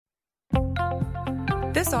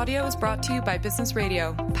This audio is brought to you by Business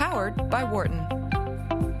Radio, powered by Wharton.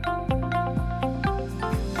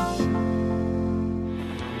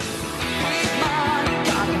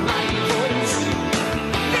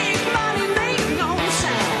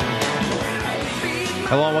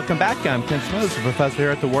 Hello and welcome back. I'm Ken Smith, a professor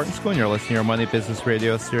here at the Wharton School, and you're listening to your Money Business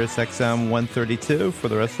Radio, Sirius XM 132. For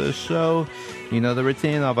the rest of the show, you know the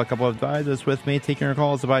routine. I'll have a couple of advisors with me taking your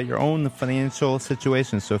calls about your own financial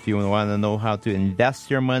situation. So if you want to know how to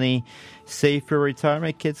invest your money, save for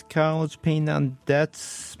retirement, kids' college, paying down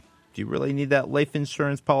debts, do you really need that life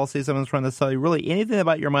insurance policy someone's trying to sell you? Really, anything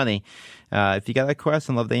about your money. If you got a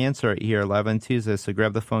question, love to answer it here live on Tuesday. So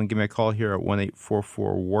grab the phone, give me a call here at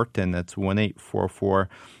 1-844-WHARTON. That's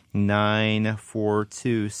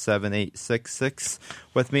 1-844-942-7866.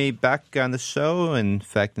 With me back on the show, in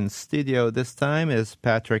fact, in studio this time, is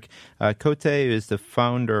Patrick Cote, who is the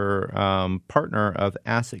founder, partner of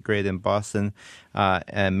Asset Grade in Boston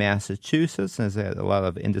and Massachusetts, and has had a lot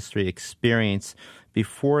of industry experience.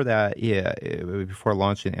 Before that, before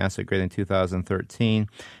launching Asset Grade in 2013,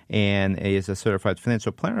 and he is a certified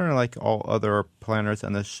financial planner, like all other planners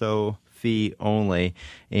on the show, fee only.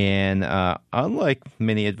 And unlike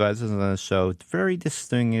many advisors on the show, very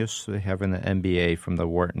distinguished having an MBA from the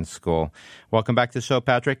Wharton School. Welcome back to the show,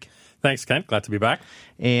 Patrick. Thanks, Ken. Glad to be back.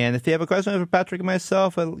 And if you have a question for Patrick and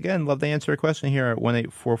myself, again, love to answer a question here at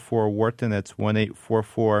 1-844-WHARTON. That's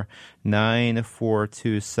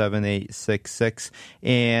 1-844-942-7866.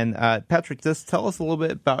 And Patrick, just tell us a little bit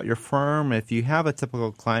about your firm. If you have a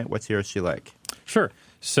typical client, what's he or she like? Sure.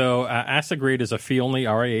 So Asset Grade is a fee-only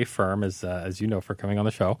RIA firm, as you know, for coming on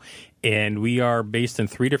the show. And we are based in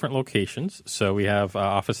 3 different locations. So we have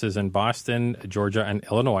offices in Boston, Georgia, and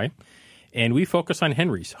Illinois. And we focus on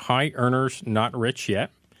Henrys, high earners, not rich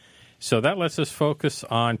yet. So that lets us focus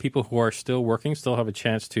on people who are still working, still have a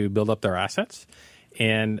chance to build up their assets,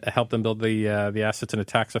 and help them build the assets in a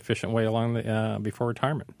tax-efficient way before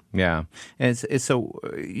retirement. Yeah. And so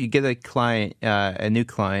you get a client, a new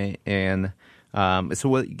client, and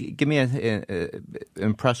give me an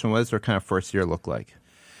impression. What does their kind of first year look like?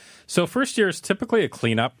 So first year is typically a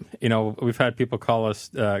cleanup. You know, we've had people call us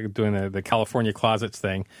doing the California closets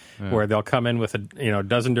thing, where they'll come in with a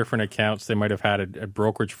dozen different accounts they might have had at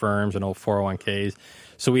brokerage firms and old 401ks.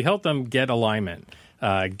 So we help them get alignment,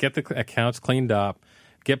 get the accounts cleaned up,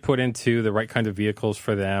 get put into the right kind of vehicles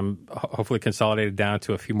for them, hopefully consolidated down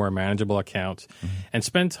to a few more manageable accounts, and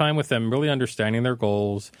spend time with them really understanding their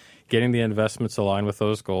goals, getting the investments aligned with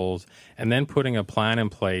those goals, and then putting a plan in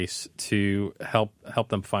place to help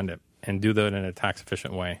them fund it and do that in a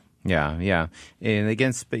tax-efficient way. Yeah. And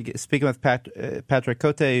again, speaking with Patrick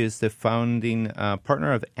Cote, who's the founding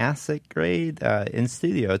partner of Asset Grade in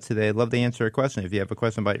studio today. I'd love to answer a question. If you have a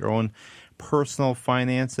question about your own personal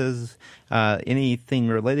finances, anything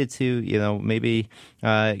related to, maybe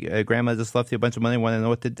grandma just left you a bunch of money, want to know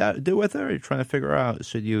what to do with it, or you're trying to figure out,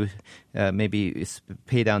 should you maybe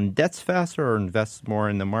pay down debts faster or invest more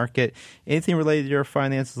in the market? Anything related to your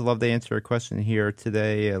finances, I'd love to answer a question here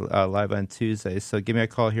today, live on Tuesday. So give me a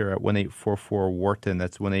call here at 1-844-WHARTON.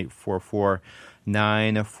 That's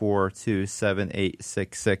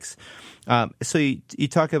 1-844-942-7866. So you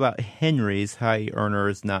talk about Henrys, high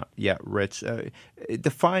earners, not yet rich.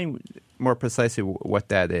 Define more precisely what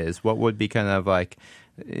that is. What would be kind of like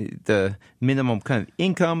the minimum kind of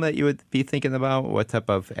income that you would be thinking about? What type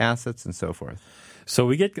of assets and so forth? So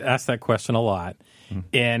we get asked that question a lot.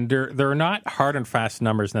 And they're not hard and fast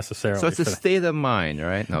numbers necessarily. So it's a state of mind,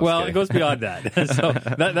 right? No, well, it goes beyond that. So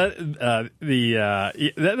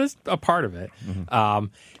that's a part of it.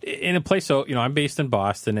 In a place, so I'm based in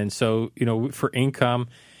Boston, and so for income,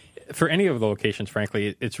 for any of the locations,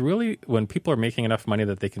 frankly, it's really when people are making enough money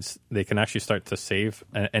that they can actually start to save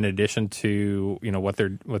in addition to what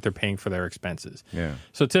they're paying for their expenses. Yeah.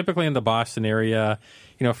 So typically in the Boston area,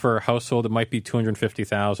 for a household, it might be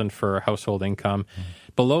 $250,000 for a household income.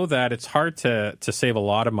 Below that, it's hard to save a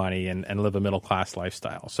lot of money and live a middle class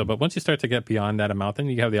lifestyle. So, but once you start to get beyond that amount, then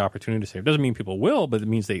you have the opportunity to save. It doesn't mean people will, but it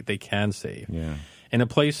means they can save. Yeah. In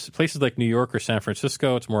places like New York or San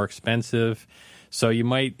Francisco, it's more expensive. So you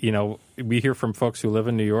might, we hear from folks who live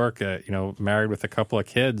in New York, married with a couple of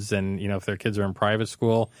kids, and if their kids are in private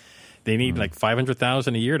school, they need like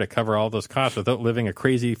 $500,000 a year to cover all those costs without living a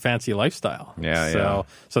crazy fancy lifestyle.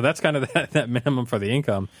 So that's kind of that minimum for the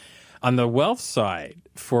income. On the wealth side,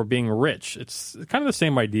 for being rich, it's kind of the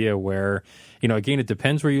same idea where, again, it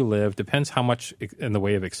depends where you live, depends how much in the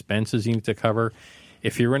way of expenses you need to cover.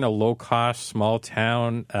 If you're in a low-cost, small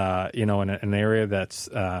town, in an area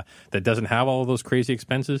that doesn't have all of those crazy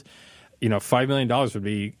expenses, $5 million would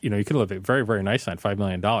be, you could live very, very nice on $5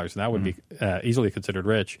 million, and that would be easily considered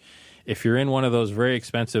rich. If you're in one of those very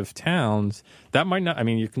expensive towns, that might not,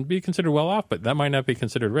 you can be considered well off, but that might not be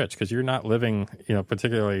considered rich because you're not living,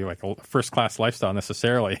 particularly like a first-class lifestyle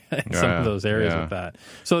necessarily in some of those areas with that.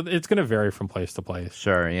 So it's going to vary from place to place.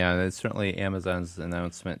 Sure, yeah. It's certainly Amazon's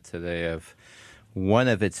announcement today of one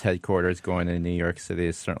of its headquarters going to New York City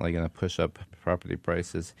is certainly going to push up property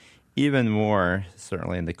prices even more,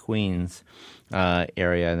 certainly in the Queens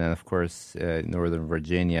area, and then, of course, Northern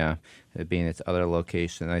Virginia being its other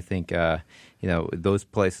location. I think, those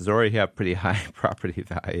places already have pretty high property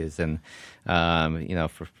values, and,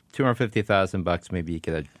 for $250,000, maybe you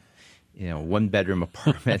get a one-bedroom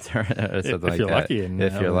apartment or something like that.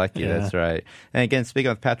 If you're lucky, that's right. And again, speaking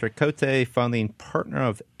with Patrick Cote, founding partner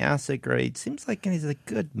of Asset Grade, seems like he's in a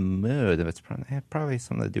good mood. It's probably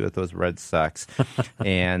something to do with those Red Sox.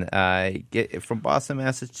 And from Boston,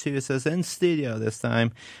 Massachusetts, in studio this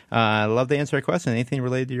time. I'd love to answer a question. Anything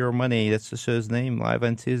related to your money? That's the show's name, live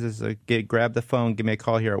on Tuesdays. So grab the phone. Give me a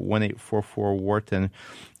call here at 1-844-WHARTON.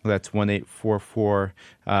 That's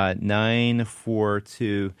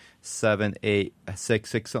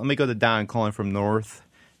 1-844-942-7866. So let me go to Don calling from North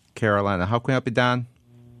Carolina. How can I help you, Don?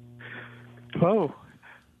 Hello.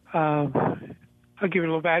 I'll give you a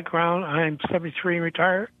little background. I'm 73 and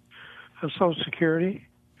retired on Social Security.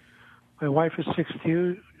 My wife is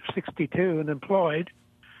 62 and employed.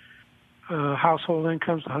 Household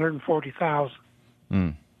income's $140,000.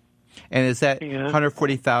 And is that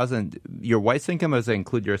 $140,000 your wife's income, or does that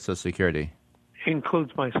include your Social Security?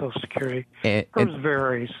 Includes my Social Security. Hers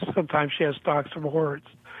varies. Sometimes she has stocks and awards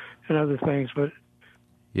and other things, but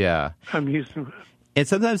I'm using. And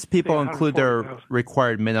sometimes people include their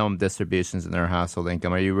required minimum distributions in their household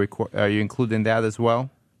income. Are you including that as well?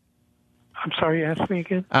 I'm sorry, ask me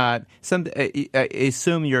again. I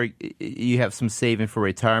assume you have some saving for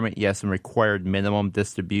retirement. You have some required minimum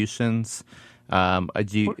distributions.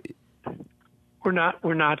 We're not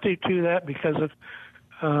to do that because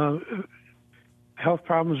of health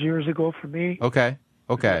problems years ago for me. Okay.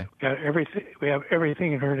 We have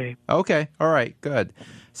everything in her name. Okay. All right. Good.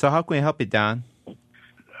 So how can we help you, Don?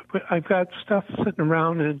 I've got stuff sitting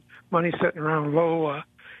around and money sitting around low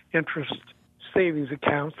interest savings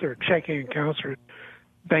accounts or checking accounts or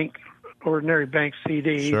ordinary bank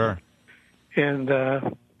CDs. Sure. And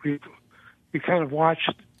we kind of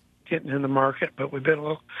watched getting in the market, but we've been a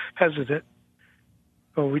little hesitant.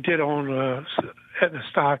 But we did own a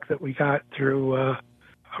stock that we got through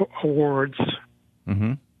awards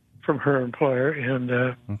from her employer, and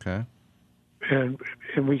and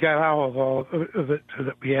we got out of all of it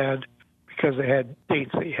that we had because they had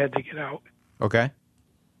dates that you had to get out. Okay.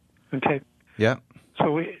 Yeah.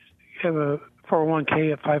 So we have a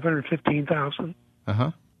 401k at $515,000.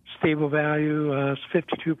 Stable value is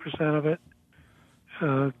 52% of it.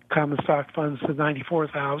 Common stock funds to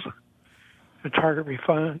 $94,000. The retirement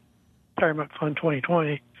fund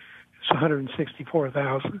 2020 is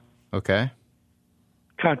 $164,000. Okay.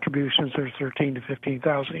 Contributions are $13,000 to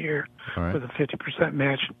 $15,000 a year, with a 50%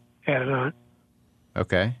 match added on.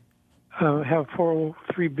 Okay. Have a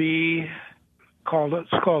 403b called a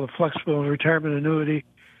flexible retirement annuity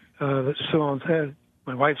that Susan's had.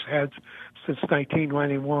 My wife's had since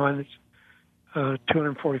 1991. It's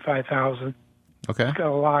 $245,000. Okay. It's got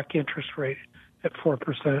a lock interest rate at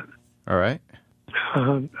 4%. All right.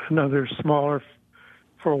 Another smaller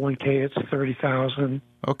 401k, it's $30,000.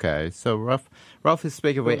 Okay, so roughly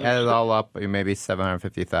speaking, if we add it all up, maybe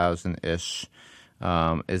 $750,000 ish.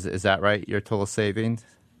 Is that right? Your total savings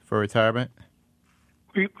for retirement?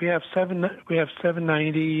 We have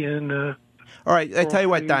 $790 and. All right, I tell you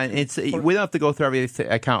what, Don. We don't have to go through every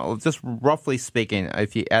account. Just roughly speaking,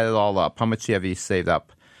 if you add it all up, how much have you saved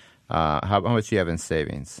up? How much do you have in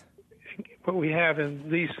savings? What we have in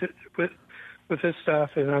these with this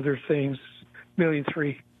stuff and other things, $1.3 million.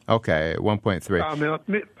 Okay, 1.3. About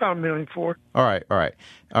 $1.4 million. All right.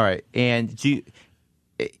 And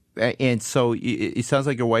so it sounds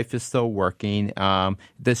like your wife is still working.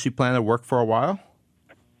 Does she plan to work for a while?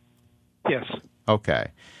 Yes.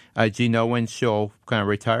 Okay. Do you know when she'll kind of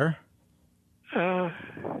retire? We know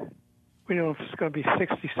if it's going to be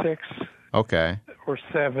 66. Okay. Or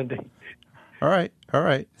 70. All right.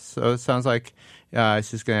 So it sounds like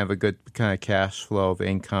she's going to have a good kind of cash flow of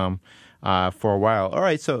income for a while. All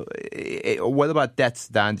right. So what about debts,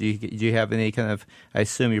 Don? Do you have any kind of? I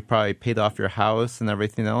assume you probably paid off your house and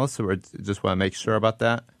everything else, or just want to make sure about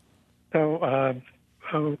that? So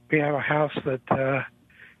we have a house that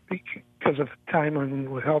because of the time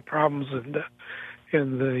with health problems and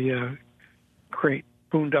the great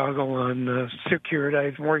boondoggle on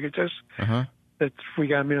securitized mortgages. Uh-huh. That if we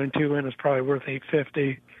got $1.2 million in, it's probably worth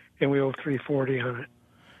 $850, and we owe $340 on it.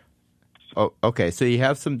 Oh, okay. So you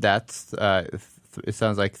have some debts. It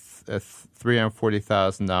sounds like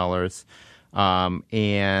 $340,000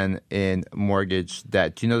 and in mortgage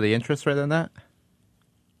debt. Do you know the interest rate on that?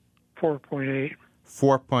 4.8.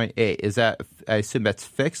 4.8. Is that? I assume that's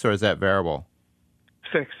fixed, or is that variable?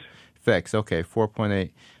 Fixed. Fixed. Okay,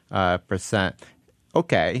 4.8%.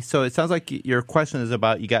 Okay, so it sounds like your question is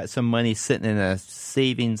about you got some money sitting in a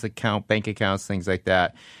savings account, bank accounts, things like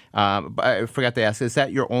that. But I forgot to ask, is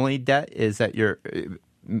that your only debt? Is that your...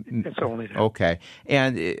 It's only debt. Okay.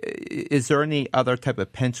 And is there any other type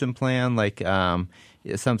of pension plan, like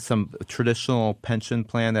some traditional pension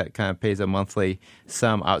plan that kind of pays a monthly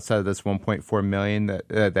sum outside of this $1.4 million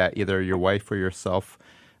that either your wife or yourself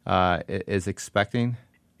is expecting?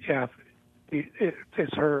 Yeah,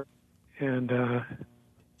 it's her. And do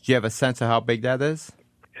you have a sense of how big that is?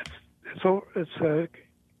 It's over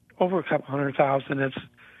a couple $100,000. It's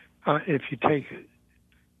if you take it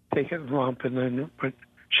in lump, and then but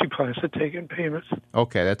she plans to take it in payments.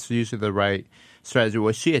 Okay, that's usually the right strategy.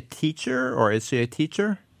 Was she a teacher, or is she a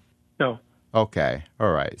teacher? No. Okay,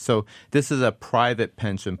 all right. So this is a private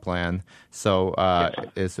pension plan. So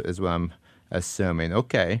yes. is what I'm assuming.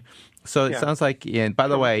 Okay, so it sounds like. And by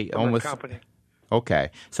the way, almost. Company. Okay.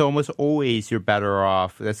 So almost always you're better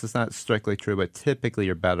off. This is not strictly true, but typically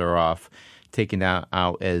you're better off taking that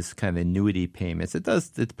out as kind of annuity payments. It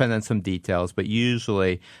depend on some details, but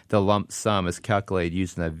usually the lump sum is calculated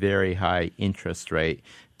using a very high interest rate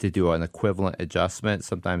to do an equivalent adjustment,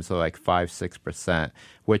 sometimes like 5-6%,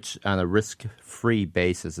 which on a risk-free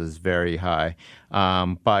basis is very high.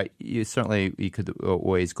 But you could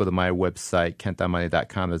always go to my website,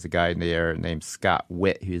 kentonmoney.com. There's a guy in there named Scott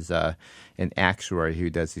Witt, who's an actuary who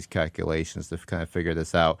does these calculations to kind of figure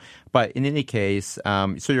this out. But in any case,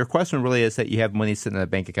 so your question really is that you have money sitting in a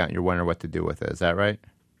bank account and you're wondering what to do with it. Is that right?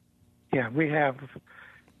 Yeah, we have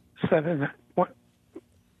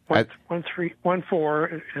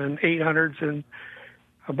 1.4 and 800s and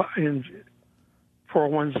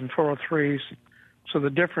 401s and 403s. So the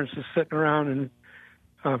difference is sitting around in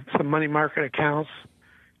some money market accounts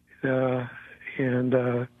and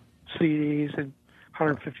CDs and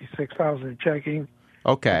 $156,000 in checking.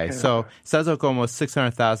 Okay, so it sounds like almost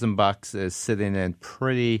 $600,000 is sitting in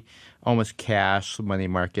pretty almost cash money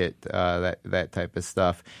market that type of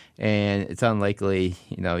stuff, and it's unlikely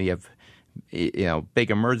you have big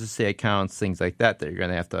emergency accounts, things like that you're going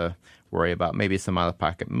to have to worry about. Maybe some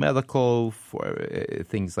out-of-pocket medical for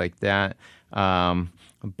things like that.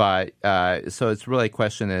 But so it's really a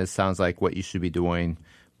question. It sounds like what you should be doing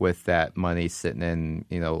with that money sitting in,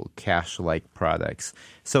 cash-like products.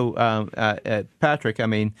 So, Patrick, I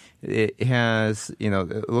mean, it has,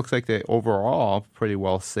 it looks like they overall pretty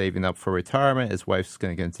well saving up for retirement. His wife's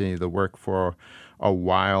going to continue to work for a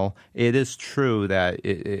while. It is true that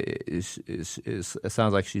it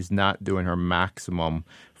sounds like she's not doing her maximum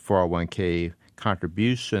 401k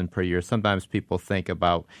contribution per year. Sometimes people think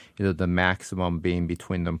about the maximum being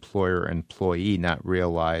between the employer and employee, not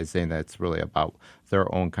realizing that it's really about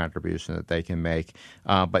their own contribution that they can make.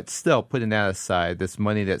 But still, putting that aside, this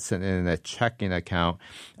money that's sitting in a checking account,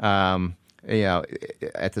 at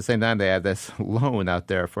the same time they have this loan out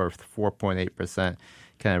there for 4.8%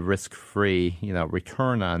 kind of risk-free,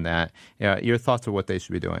 return on that. Your thoughts on what they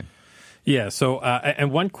should be doing? Yeah. So,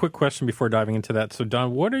 and one quick question before diving into that. So,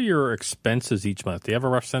 Don, what are your expenses each month? Do you have a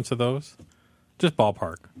rough sense of those? Just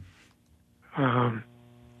ballpark.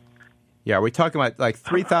 Yeah, are we talking about like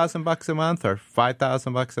 $3,000 a month or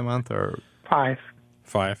 $5,000 a month or $5?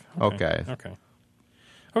 Okay.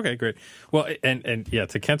 Okay, great. Well, and yeah,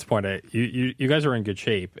 to Kent's point, you guys are in good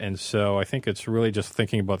shape, and so I think it's really just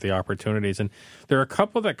thinking about the opportunities. And there are a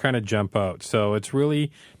couple that kind of jump out. So it's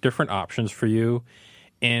really different options for you.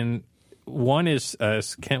 And one is,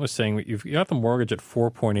 as Kent was saying, you've got the mortgage at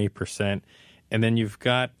 4.8%, and then you've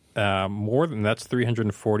got more than that's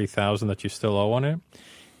 $340,000 that you still owe on it,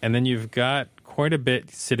 and then you've got quite a bit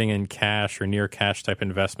sitting in cash or near cash type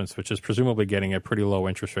investments, which is presumably getting a pretty low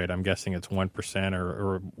interest rate. I'm guessing it's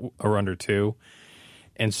 1% or under 2%,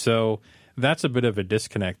 and so that's a bit of a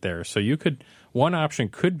disconnect there. So one option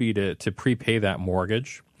could be to prepay that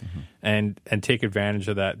mortgage and take advantage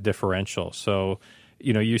of that differential. So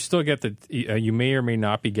you still get you may or may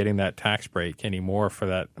not be getting that tax break anymore for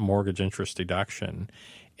that mortgage interest deduction.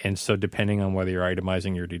 And so depending on whether you're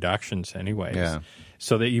itemizing your deductions anyways, Yeah.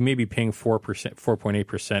 so that you may be paying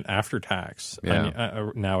 4.8% after tax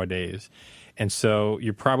nowadays. And so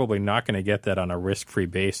you're probably not going to get that on a risk-free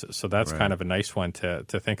basis. So that's kind of a nice one to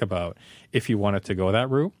think about if you wanted to go that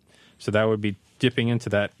route. So that would be dipping into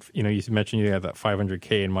that, you mentioned you have that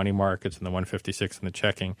 $500K in money markets and the $156 in the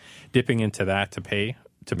checking. Dipping into that to pay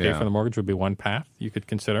for the mortgage would be one path you could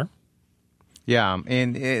consider. Yeah,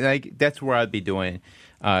 and that's where I'd be going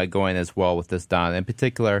as well with this, Don. In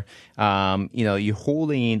particular, you're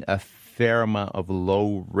holding a fair amount of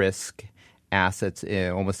low-risk assets,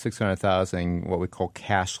 in almost $600,000, what we call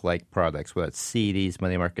cash-like products, whether it's CDs,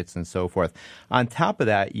 money markets, and so forth. On top of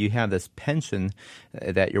that, you have this pension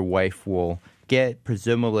that your wife will get,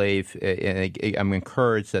 presumably, and I'm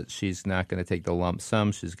encouraged that she's not going to take the lump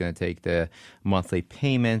sum. She's going to take the monthly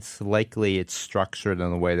payments. Likely it's structured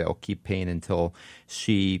in a way that will keep paying until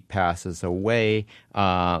she passes away.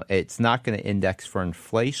 It's not going to index for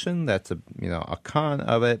inflation. That's a con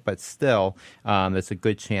of it, but still, there's a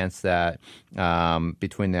good chance that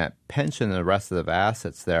between that pension and the rest of the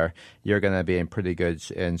assets there, you're going to be in pretty good,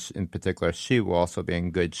 and in particular, she will also be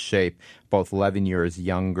in good shape, both 11 years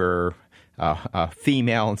younger,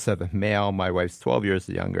 female instead of male. My wife's 12 years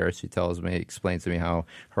younger. She explains to me how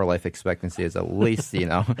her life expectancy is at least,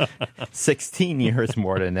 16 years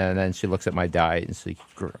more than that. And then she looks at my diet and she,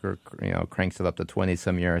 cranks it up to 20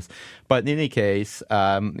 some years. But in any case,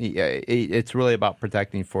 it's really about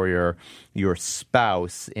protecting for your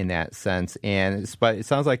spouse in that sense. And but it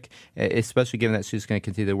sounds like, especially given that she's going to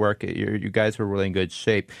continue to work, you guys are really in good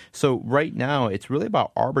shape. So right now, it's really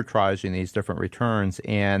about arbitraging these different returns.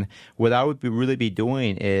 And what I would really be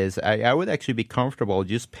doing is I would actually be comfortable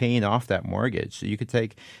just paying off that mortgage. So you could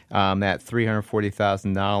take that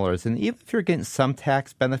 $340,000, and even if you're getting some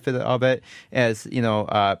tax benefit of it, as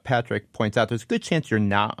Patrick points out, there's a good chance you're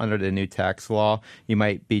not under the new tax law. You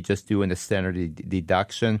might be just doing the standard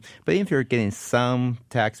deduction. But even if you're getting some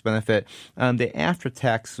tax benefit, the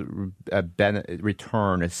after-tax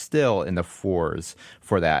return is still in the fours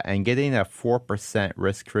for that. And getting a 4%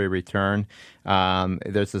 risk-free return,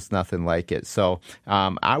 there's just nothing like it. So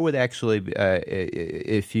I would actually,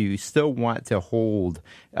 if you still want to hold,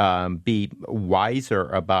 be wiser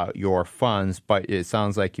about your funds, but it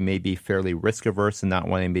sounds like you may be fairly risk averse and not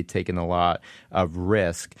wanting to be taking a lot of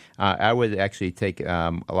risk. I would actually take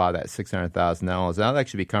a lot of that $600,000, and I'd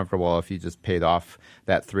actually be comfortable if you just paid off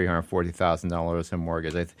that $340,000 in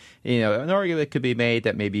mortgage. An argument could be made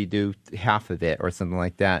that maybe you do half of it or something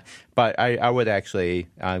like that. But I would actually,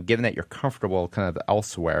 given that you're comfortable kind of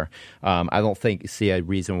elsewhere, I don't see a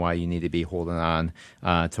reason why you need to be holding on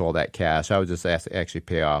to all that cash. I would just actually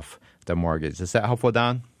pay off the mortgage. Is that helpful,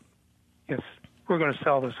 Don? Yes. We're going to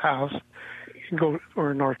sell this house and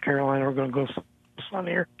we're in North Carolina. We're going to go sun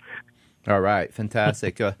here. All right.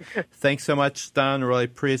 Fantastic. Thanks so much, Don. Really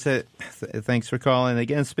appreciate it. Thanks for calling.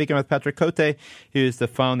 Again, speaking with Patrick Cote, he is the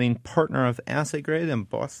founding partner of Asset Grade in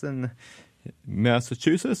Boston,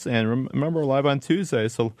 Massachusetts. And remember, live on Tuesday.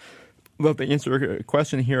 So love to answer a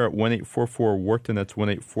question here at 1-844-WHARTON. That's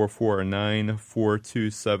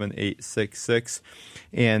 1-844-942-7866.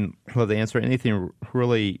 And love to answer anything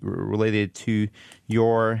really related to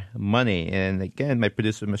your money. And again, my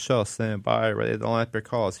producer, Michelle, standing by, ready to line up your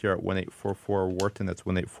calls here at 1-844-WHARTON. That's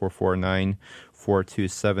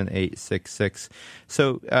 1-844-942-7866.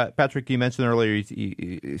 So, Patrick, you mentioned earlier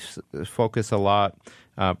you focus a lot,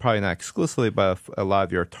 probably not exclusively, but a lot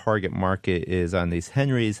of your target market is on these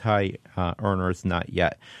Henry's, high earners, not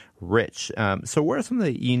yet rich. So what are some of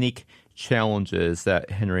the unique challenges that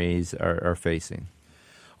Henry's are facing?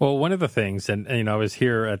 Well, one of the things, and I was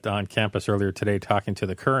here on campus earlier today talking to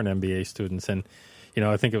the current MBA students, and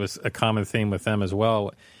I think it was a common theme with them as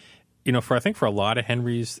well. I think for a lot of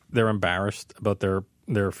Henrys, they're embarrassed about their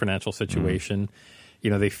financial situation.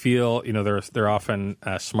 They feel, they're often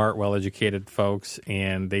smart, well-educated folks,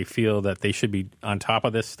 and they feel that they should be on top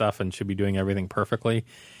of this stuff and should be doing everything perfectly.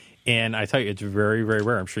 And I tell you, it's very, very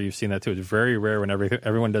rare. I'm sure you've seen that too. It's very rare when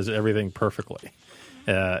everyone does everything perfectly.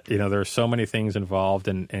 There are so many things involved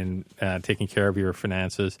in taking care of your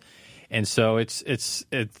finances. And so it's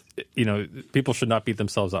people should not beat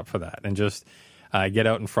themselves up for that and just get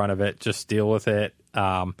out in front of it, just deal with it.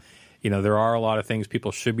 There are a lot of things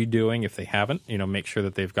people should be doing if they haven't. Make sure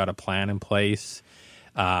that they've got a plan in place,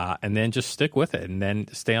 and then just stick with it, and then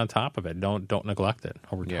stay on top of it. Don't neglect it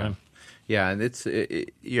over time. Yeah, and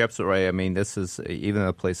you're absolutely right. I mean, this is even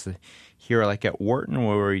a place here like at Wharton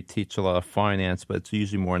where we teach a lot of finance, but it's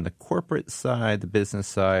usually more on the corporate side, the business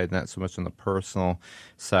side, not so much on the personal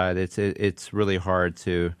side. It's really hard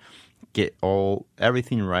to get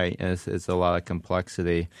everything right. And it's a lot of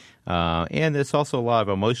complexity. And there's also a lot of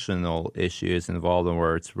emotional issues involved in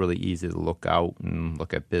where it's really easy to look out and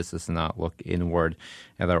look at business and not look inward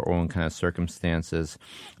at our own kind of circumstances.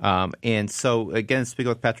 And so, again, speaking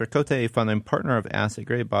with Patrick Cote, founder and partner of Asset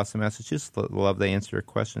Grade, Boston, Massachusetts. Love to answer your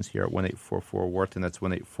questions here at 1-844-WHARTON. That's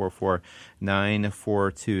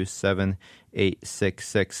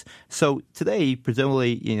 1-844-942-7866. So today,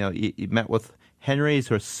 presumably, you met with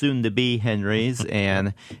Henrys or soon-to-be Henrys,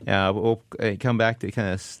 and we'll come back to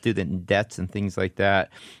kind of student debts and things like that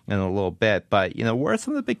in a little bit. But, what are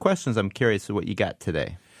some of the big questions? I'm curious of what you got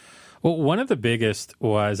today. Well, one of the biggest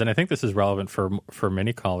was, and I think this is relevant for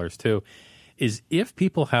many callers too, is if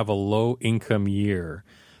people have a low-income year,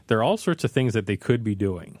 there are all sorts of things that they could be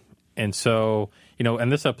doing. And so,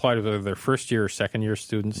 and this applies to their first-year or second-year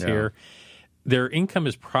students here. Their income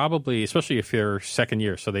is probably, especially if they're second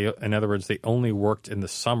year, so in other words, they only worked in the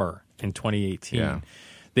summer in 2018. Yeah.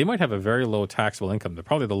 They might have a very low taxable income. They're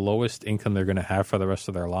probably the lowest income they're going to have for the rest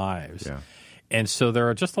of their lives. Yeah. And so there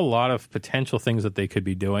are just a lot of potential things that they could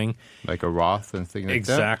be doing. Like a Roth and things like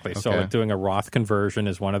that? Exactly. Okay. So doing a Roth conversion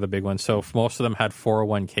is one of the big ones. So most of them had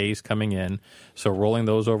 401ks coming in. So rolling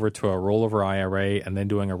those over to a rollover IRA and then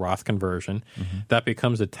doing a Roth conversion, that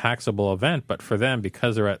becomes a taxable event. But for them,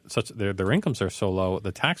 because they're at their incomes are so low,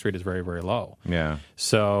 the tax rate is very, very low. Yeah.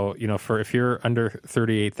 So, if you're under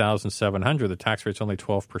 $38,700, the tax rate's only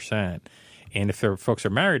 12%. And if their folks are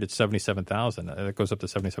married, it's $77,000. It goes up to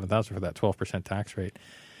 $77,000 for that 12% tax rate.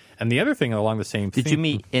 And the other thing along the same theme. Did you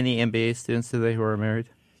meet any MBA students today who are married?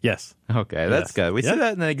 Yes. Okay, that's good. We see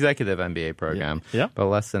that in the executive MBA program, but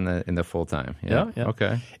less in the full time. Yeah.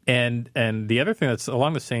 Okay. And the other thing that's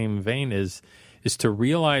along the same vein is to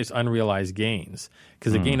realize unrealized gains.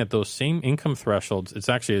 Because again, at those same income thresholds, it's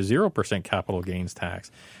actually a 0% capital gains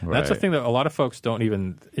tax. Right. That's the thing that a lot of folks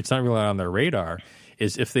it's not really on their radar,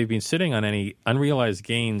 is if they've been sitting on any unrealized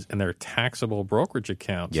gains in their taxable brokerage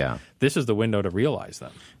accounts, this is the window to realize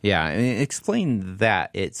them. Yeah, and explain that.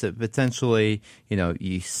 It's potentially,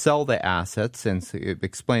 you sell the assets, and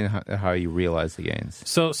explain how you realize the gains.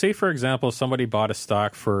 So say, for example, somebody bought a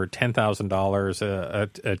stock for $10,000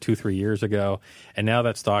 2-3 years ago, and now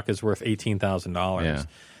that stock is worth $18,000. Yeah.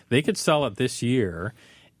 They could sell it this year,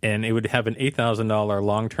 and it would have an $8,000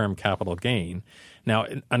 long-term capital gain. Now,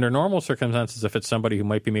 under normal circumstances, if it's somebody who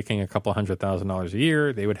might be making a couple $100,000 a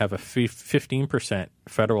year, they would have a 15%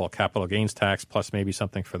 federal capital gains tax plus maybe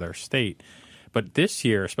something for their state. But this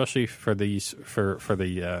year, especially for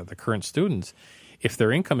the current students, if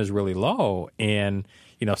their income is really low and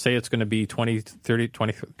say it's going to be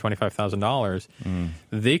 $25,000,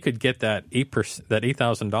 they could get that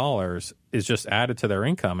 $8,000 is just added to their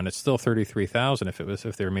income, and it's still $33,000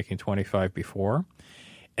 if they were making $25,000 before.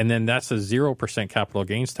 And then that's a 0% capital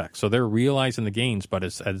gains tax. So they're realizing the gains, but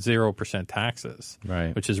it's at 0% taxes,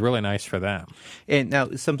 right? Which is really nice for them. And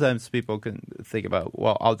now sometimes people can think about,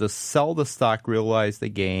 well, I'll just sell the stock, realize the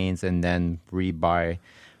gains, and then rebuy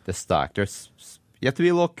the stock. You have to be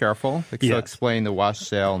a little careful. So explain the wash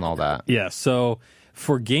sale and all that. Yeah. So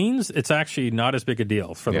for gains, it's actually not as big a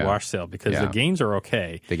deal for the wash sale because the gains are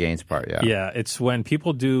okay. The gains part, Yeah. It's when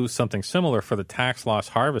people do something similar for the tax loss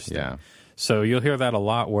harvesting. Yeah. So you'll hear that a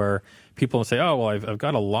lot where people will say, oh, well, I've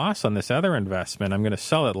got a loss on this other investment. I'm going to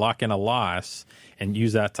sell it, lock in a loss, and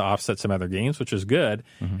use that to offset some other gains, which is good,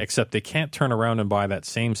 except they can't turn around and buy that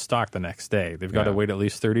same stock the next day. They've got to wait at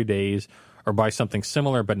least 30 days or buy something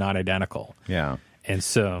similar but not identical. Yeah. And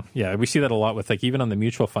so, we see that a lot with, even on the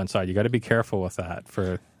mutual fund side. You got to be careful with that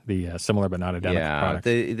for the similar but not identical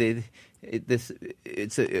products. It's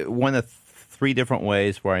one of 3 different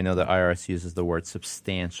ways where I know the IRS uses the word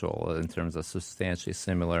substantial in terms of substantially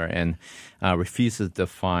similar and refuses to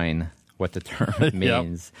define what the term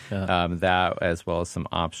means. That, as well as some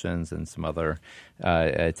options and some other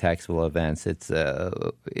taxable events. It's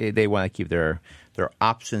they want to keep their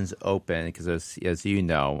options open because, as you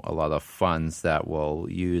know, a lot of funds that will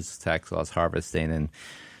use tax loss harvesting and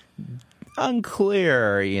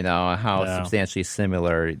unclear, how substantially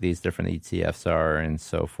similar these different ETFs are and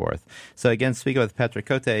so forth. So again, speaking with Patrick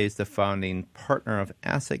Cote, he's the founding partner of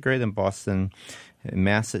Asset Grade in Boston,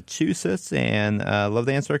 Massachusetts, and love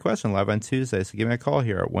to answer a question live on Tuesday. So give me a call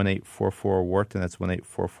here at 1-844-WHARTON. That's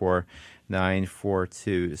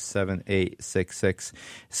 1-844-942-7866.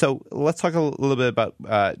 So let's talk a little bit about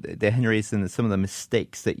the Henrys and some of the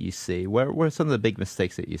mistakes that you see. What are some of the big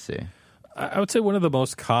mistakes that you see? I would say one of the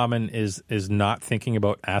most common is not thinking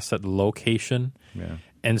about asset location. Yeah.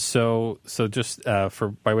 And so just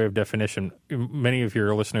by way of definition, many of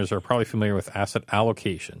your listeners are probably familiar with asset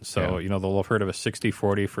allocation. So, they'll have heard of a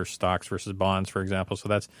 60-40 for stocks versus bonds, for example. So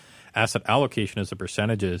that's asset allocation as the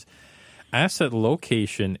percentages. Asset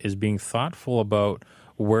location is being thoughtful about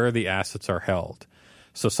where the assets are held.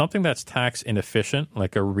 So something that's tax inefficient,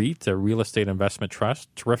 like a REIT, a real estate investment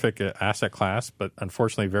trust, terrific asset class, but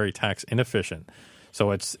unfortunately very tax inefficient.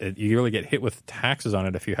 So you really get hit with taxes on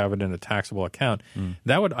it if you have it in a taxable account.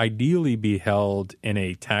 That would ideally be held in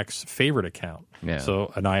a tax favored account,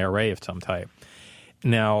 so an IRA of some type.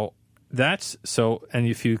 Now, and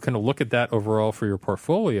if you kind of look at that overall for your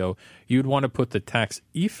portfolio, you'd want to put the tax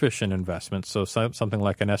efficient investments, so something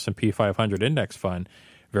like an S&P 500 index fund,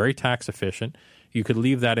 very tax efficient. You could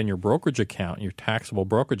leave that in your brokerage account, your taxable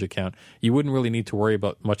brokerage account. You wouldn't really need to worry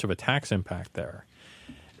about much of a tax impact there.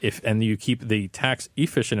 And you keep the tax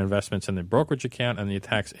efficient investments in the brokerage account and the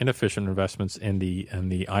tax inefficient investments in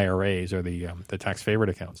the IRAs or the tax favored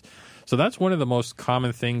accounts. So that's one of the most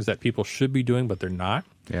common things that people should be doing, but they're not.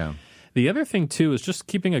 Yeah. The other thing too is just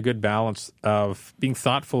keeping a good balance of being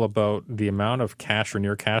thoughtful about the amount of cash or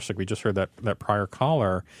near cash, like we just heard that prior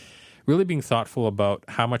caller. Really being thoughtful about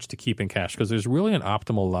how much to keep in cash, because there's really an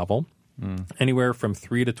optimal level, anywhere from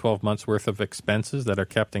 3 to 12 months worth of expenses that are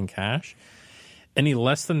kept in cash. Any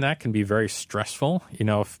less than that can be very stressful.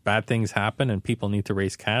 If bad things happen and people need to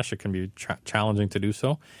raise cash, it can be challenging to do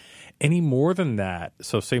so. Any more than that,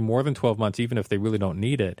 so say more than 12 months, even if they really don't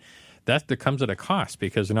need it, that comes at a cost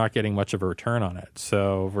because they're not getting much of a return on it.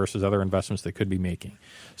 So versus other investments they could be making.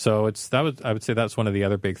 So I would say that's one of the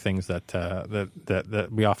other big things that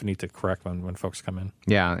we often need to correct when folks come in.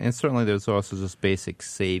 Yeah, and certainly there's also just basic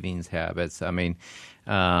savings habits. I mean,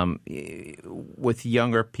 with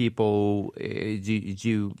younger people,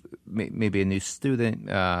 you maybe a new student,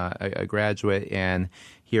 a graduate, and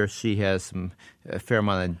he or she has a fair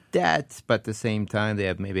amount of debt, but at the same time they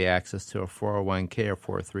have maybe access to a 401k or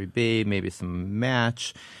 403b, maybe some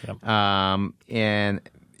match. Yep. And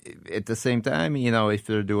at the same time, if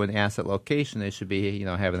they're doing asset location, they should be,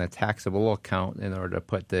 having a taxable account in order to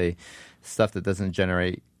put the stuff that doesn't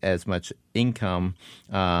generate as much income,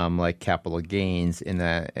 like capital gains, in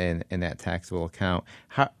that taxable account.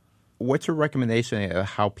 What's your recommendation of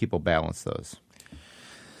how people balance those?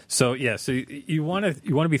 So you want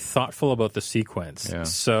to be thoughtful about the sequence. Yeah.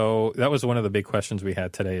 So that was one of the big questions we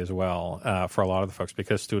had today as well for a lot of the folks,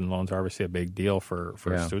 because student loans are obviously a big deal for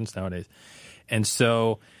students nowadays, and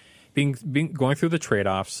so going through the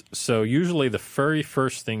trade-offs. So usually the very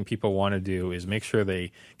first thing people want to do is make sure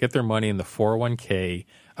they get their money in the 401k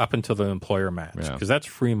up until the employer match, because that's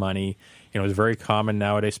free money. It's very common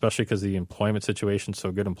nowadays, especially because the employment situation is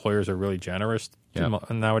so good. Employers are really generous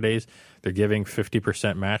nowadays. They're giving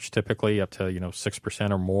 50% match typically, up to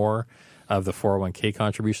 6% or more of the 401k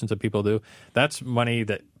contributions that people do. That's money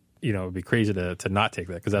that it'd be crazy to not take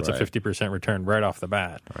that, because that's a 50% return right off the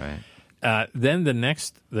bat. Right. Then the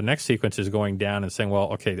next sequence is going down and saying,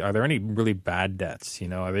 well, okay, are there any really bad debts?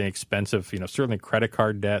 Are they expensive? Certainly credit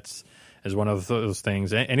card debts is one of those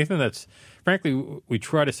things. Anything that's, frankly, we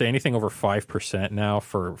try to say anything over 5% now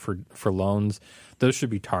for loans, those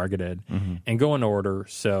should be targeted and go in order.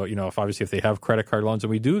 So, if they have credit card loans,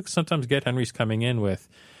 and we do sometimes get Henrys coming in with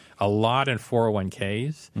a lot in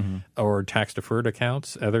 401ks or tax-deferred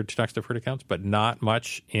accounts, other tax-deferred accounts, but not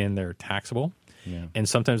much in their taxable. Yeah. And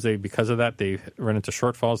sometimes because of that, they run into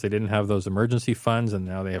shortfalls. They didn't have those emergency funds, and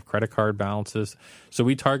now they have credit card balances. So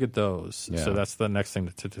we target those. Yeah. So that's the next thing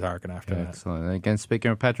to target after that. Excellent. And again, speaking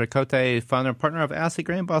with Patrick Cote, founder and partner of Asset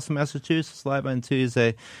Grade in Boston, Massachusetts, live on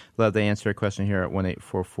Tuesday. Love to answer a question here at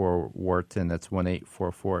 1-844-WHARTON. That's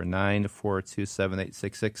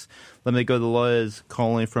 1-844-942-7866. Let me go to Liz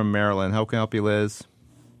calling from Maryland. How can I help you, Liz?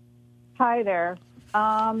 Hi there.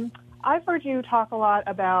 I've heard you talk a lot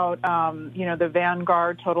about, the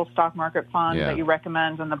Vanguard Total Stock Market Fund that you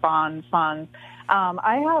recommend and the bond funds.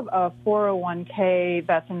 I have a 401k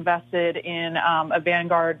that's invested in a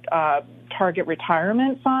Vanguard Target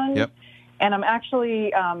Retirement Fund. Yep. And I'm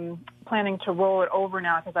actually planning to roll it over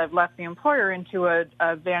now, because I've left the employer, into a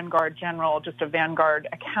Vanguard General, just a Vanguard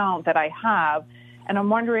account that I have. And I'm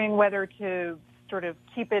wondering whether to sort of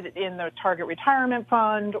keep it in the Target Retirement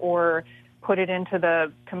Fund or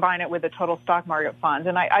combine it with the Total Stock Market Fund.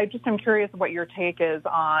 And I just am curious what your take is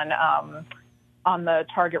on the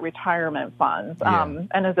Target Retirement Funds. Yeah.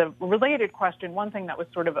 And as a related question, one thing that was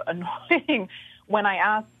sort of annoying when I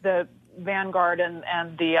asked the Vanguard and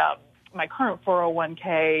the my current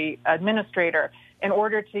 401k administrator, in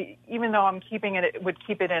order to, even though I'm keeping it, would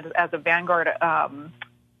keep it as a Vanguard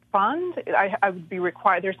fund, I would be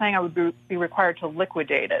required. They're saying I would be required to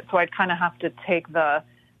liquidate it, so I'd kind of have to take the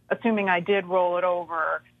assuming I did roll it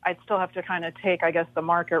over, I'd still have to kind of take, I guess, the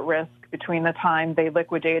market risk between the time they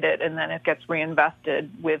liquidate it and then it gets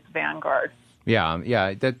reinvested with Vanguard.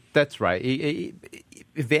 Yeah, that's right.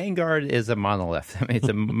 Vanguard is a monolith. I mean, it's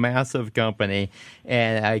a massive company,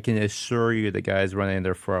 and I can assure you the guys running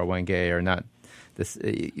their 401k are not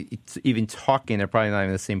even talking. They're probably not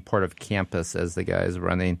even the same part of campus as the guys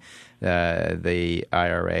running the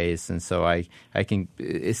IRAs, and so I can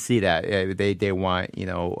see that they want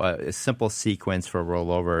a simple sequence for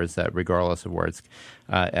rollovers that regardless of where it's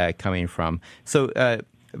coming from. So.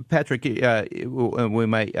 Patrick, we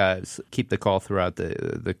might keep the call throughout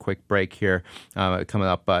the quick break here coming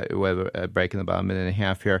up. We have a break in about a minute and a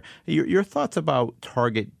half here. Your thoughts about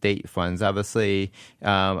target date funds? Obviously,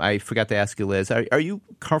 I forgot to ask you, Liz. Are you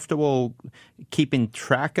comfortable keeping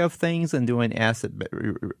track of things and doing asset,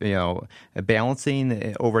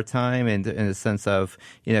 balancing over time? And in the sense of,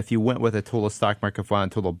 if you went with a total stock market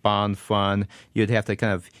fund, total bond fund, you'd have to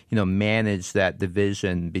kind of, manage that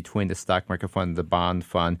division between the stock market fund and the bond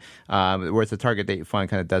fund. Whereas the target date fund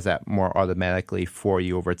kind of does that more automatically for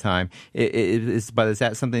you over time. But is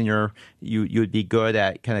that something you'd be good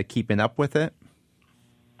at kind of keeping up with it?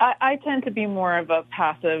 I tend to be more of a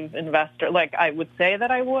passive investor. Like, I would say that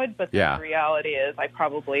I would, but the reality is I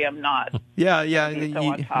probably am not.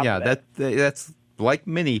 That's like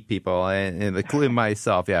many people, and including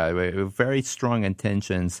myself, very strong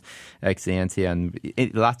intentions ex ante on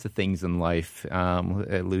lots of things in life,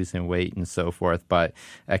 losing weight and so forth. But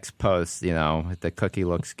ex post, the cookie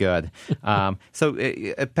looks good. So,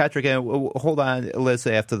 Patrick, hold on, Liz.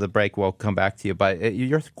 After the break, we'll come back to you. But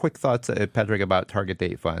your quick thoughts, Patrick, about target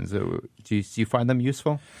date funds. Do you find them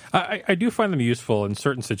useful? I do find them useful in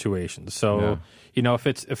certain situations. So,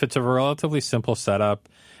 if it's a relatively simple setup,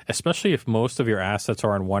 especially if most of your assets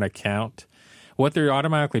are on one account, what they're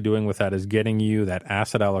automatically doing with that is getting you that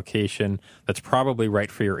asset allocation that's probably right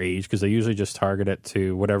for your age, because they usually just target it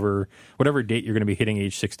to whatever date you're going to be hitting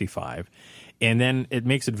age 65. And then it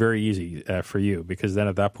makes it very easy for you, because then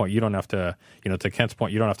at that point you don't have to, to Kent's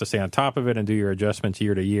point, you don't have to stay on top of it and do your adjustments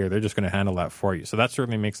year to year. They're just going to handle that for you. So that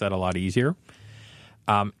certainly makes that a lot easier.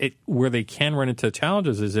 Where they can run into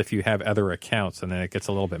challenges is if you have other accounts, and then it gets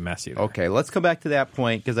a little bit messy there. Okay, let's come back to that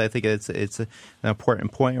point, because I think it's an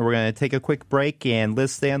important point. We're going to take a quick break, and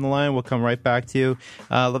Liz, stay on the line. We'll come right back to you.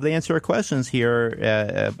 Love to answer your questions here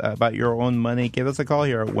about your own money. Give us a call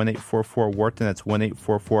here at 1-844-WHARTON. That's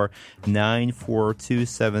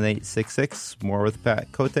 1-844-942-7866. More with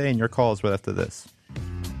Pat Cote, and your calls right after this.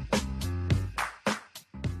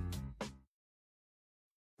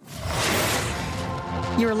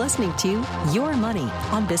 You're listening to Your Money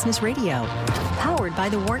on Business Radio, powered by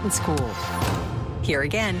the Wharton School. Here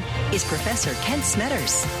again is Professor Kent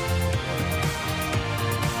Smetters.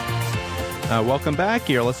 Welcome back.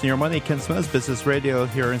 You're listening to Your Money, Kent Smetters, Business Radio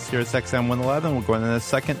here in Sirius XM 111. We're going in the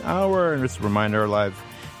second hour, and just a reminder, live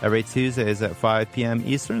every Tuesday is at 5 p.m.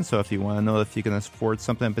 Eastern. So if you want to know if you can afford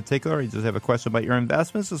something in particular, or you just have a question about your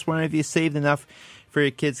investments, just wondering if you saved enough for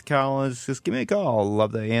your kids' college, just give me a call. I'd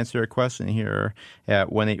love to answer your question here at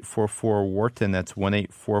 1-844-WHARTON. That's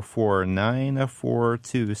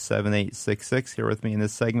 1-844-942-7866. Here with me in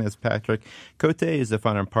this segment is Patrick Cote. He's the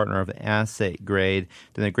founder and partner of Asset Grade.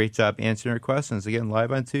 Doing a great job answering your questions. Again,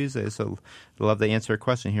 live on Tuesday. So I'd love to answer your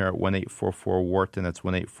question here at 1-844-WHARTON. That's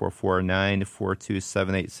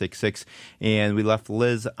 1-844-942-7866. And we left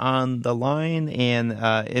Liz on the line. And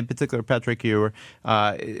in particular, Patrick, you were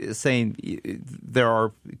saying there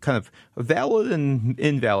are kind of valid and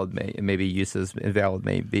invalid maybe uses. Invalid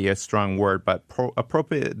may be a strong word, but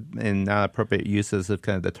appropriate and not appropriate uses of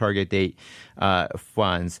kind of the target date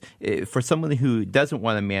funds. For someone who doesn't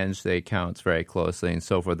want to manage the accounts very closely and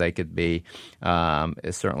so forth, they could be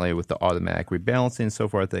certainly with the automatic rebalancing and so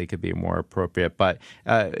forth, they could be more appropriate. But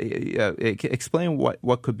explain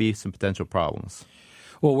what could be some potential problems.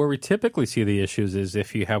 Well, where we typically see the issues is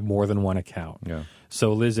if you have more than one account. Yeah.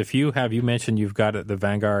 So, Liz, if you mentioned you've got the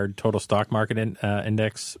Vanguard Total Stock Market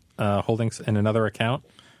Index holdings in another account.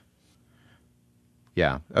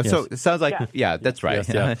 Yeah. Yes. So it sounds like, that's right. Yes,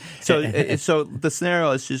 yeah. So the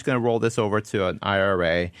scenario is she's going to roll this over to an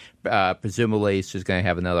IRA. Presumably, she's going to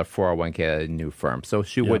have another 401k at a new firm. So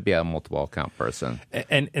she would be a multiple account person.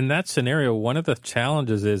 And in that scenario, one of the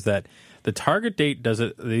challenges is that the target date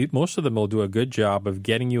most of them will do a good job of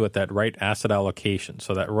getting you at that right asset allocation,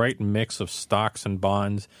 so that right mix of stocks and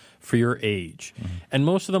bonds for your age. Mm-hmm. And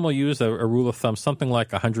most of them will use a rule of thumb, something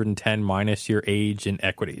like 110 minus your age in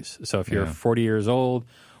equities. So if you're 40 years old,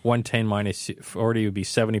 110 minus 40 would be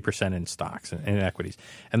 70% in stocks and equities.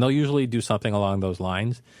 And they'll usually do something along those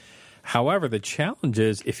lines. However, the challenge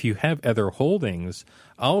is if you have other holdings,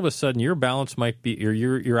 all of a sudden your balance might be,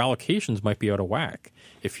 your allocations might be out of whack.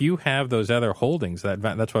 If you have those other holdings, that's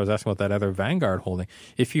why I was asking about that other Vanguard holding.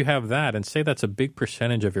 If you have that, and say that's a big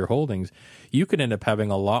percentage of your holdings, you could end up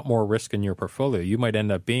having a lot more risk in your portfolio. You might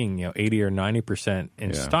end up being 80 or 90%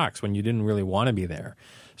 in stocks when you didn't really want to be there.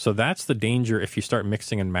 So that's the danger if you start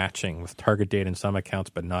mixing and matching with target date in some accounts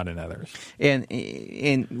but not in others. And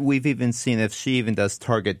we've even seen if she even does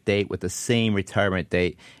target date with the same retirement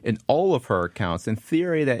date in all of her accounts, in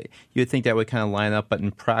theory that you'd think that would kind of line up, but in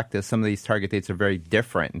practice some of these target dates are very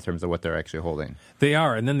different in terms of what they're actually holding. They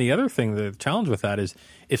are. And then the other thing, the challenge with that is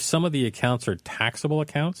if some of the accounts are taxable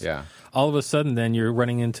accounts, all of a sudden then you're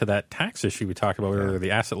running into that tax issue we talked about earlier, the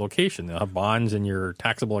asset location. They'll have bonds in your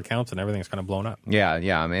taxable accounts and everything's kind of blown up. Yeah.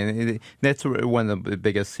 I mean, that's one of the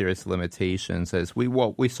biggest serious limitations. Is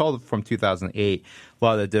we saw from 2008, a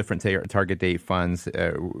lot of the different target date funds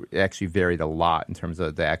actually varied a lot in terms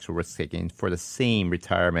of the actual risk taking for the same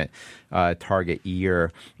retirement target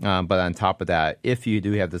year. But on top of that, if you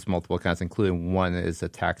do have this multiple accounts, including one is a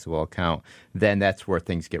taxable account, then that's where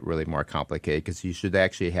things get really more complicated because you should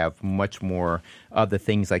actually have much more of the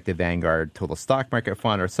things like the Vanguard Total Stock Market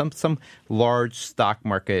Fund or some large stock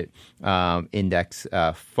market index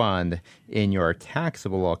fund in your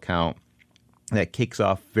taxable account that kicks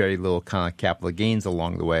off very little kind of capital gains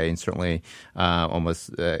along the way and certainly almost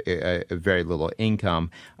very little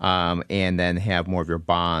income, and then have more of your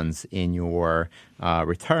bonds in your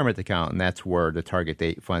retirement account. And that's where the target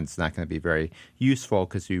date fund's not going to be very useful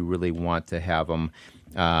because you really want to have them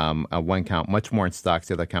one account much more in stocks,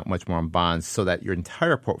 the other account much more in bonds so that your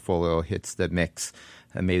entire portfolio hits the mix.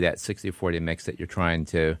 And maybe that 60-40 mix that you're trying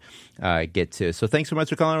to get to. So thanks so much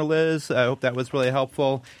for calling, Liz. I hope that was really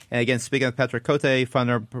helpful. And again, speaking of Patrick Cote,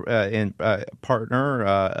 founder and partner,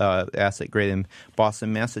 Asset Grade in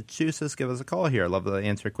Boston, Massachusetts, give us a call here. I'd love to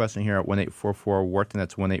answer your question here at 1-844-WHARTON.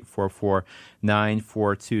 That's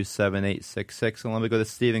 1-844-942-7866. And let me go to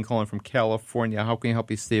Stephen calling from California. How can I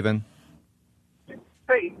help you, Stephen?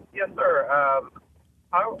 Hey, yes, sir.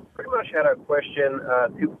 I pretty much had a question,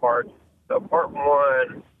 two parts. So part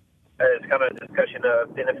one is kind of a discussion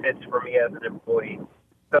of benefits for me as an employee.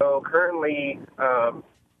 So currently, I'm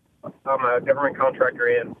a government contractor,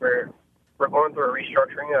 and we're going through a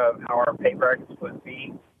restructuring of how our pay brackets would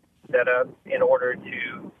be set up in order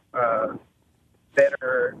to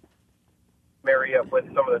better marry up with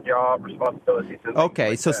some of the job responsibilities. And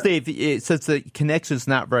okay, like so that. Steve, since the connection's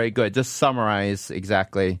not very good, just summarize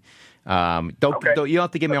exactly. You don't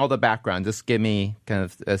have to give me all the background. Just give me kind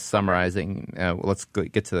of a summarizing. Let's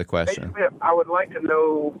get to the question. Basically, I would like to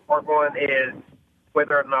know, part one is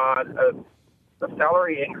whether or not a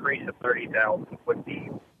salary increase of $30,000 would be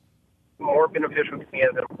more beneficial to me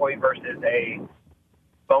as an employee versus a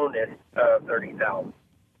bonus of $30,000.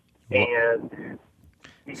 And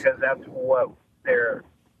because that's what we're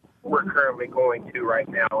currently going to right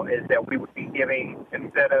now, is that we would be giving,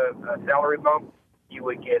 instead of a salary bump, you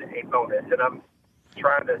would get a bonus. And I'm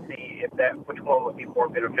trying to see which one would be more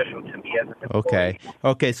beneficial to me as an employee.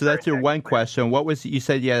 Okay, so that's your one question. What was, you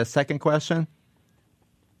said you had a second question?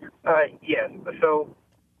 Yes. So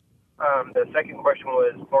the second question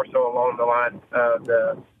was more so along the lines of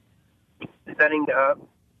the setting up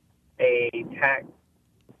a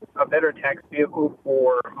better tax vehicle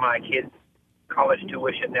for my kids' college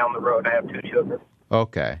tuition down the road. I have two children.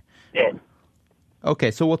 Okay. And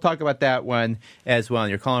okay, so we'll talk about that one as well.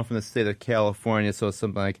 You're calling from the state of California, so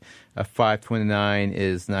something like a 529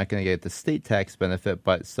 is not going to get the state tax benefit,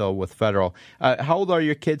 but still with federal. How old are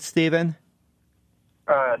your kids, Stephen?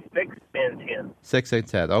 6 and 10. 6 and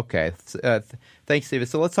 10. Okay. Thanks, Stephen.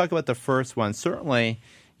 So let's talk about the first one. Certainly,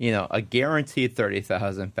 a guaranteed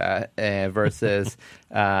 $30,000 versus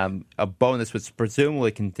a bonus, which is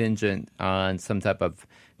presumably contingent on some type of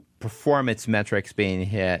performance metrics being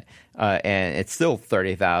hit, and it's still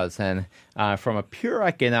 $30,000. From a pure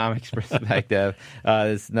economics perspective,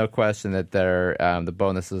 there's no question that the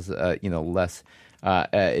bonus is less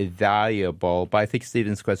valuable. But I think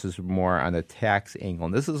Stephen's question is more on the tax angle,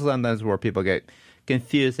 and this is sometimes where people get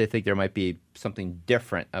confused. They think there might be something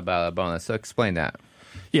different about a bonus. So explain that.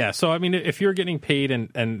 Yeah, so I mean, if you're getting paid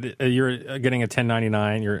and you're getting a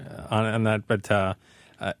 1099, you're on that, but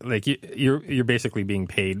you're basically being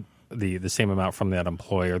paid the same amount from that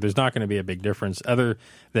employer. There's not going to be a big difference other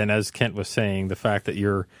than, as Kent was saying, the fact that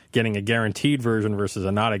you're getting a guaranteed version versus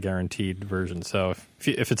a not a guaranteed version. So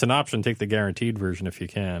if it's an option, take the guaranteed version if you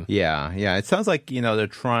can. Yeah. It sounds like, they're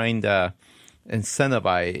trying to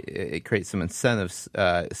incentivize, it creates some incentives,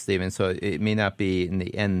 Stephen. So it may not be in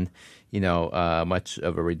the end, much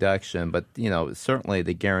of a reduction, but certainly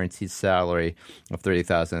the guaranteed salary of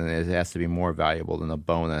 $30,000 has to be more valuable than a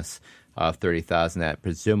bonus of $30,000 that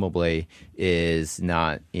presumably is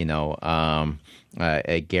not,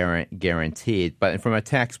 guaranteed. But from a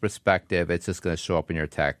tax perspective, it's just going to show up in your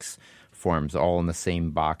tax forms all in the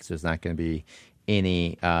same box. There's not going to be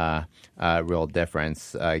any real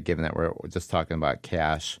difference, given that we're just talking about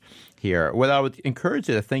cash here. What I would encourage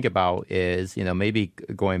you to think about is, maybe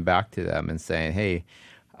going back to them and saying, hey,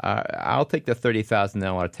 I'll take the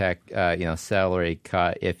 $30,000 tax, salary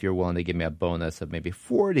cut if you're willing to give me a bonus of maybe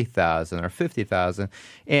 $40,000 or $50,000,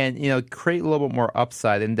 and create a little bit more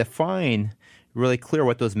upside and define really clear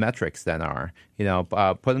what those metrics then are.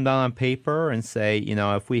 Put them down on paper and say,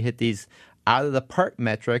 if we hit these out of the park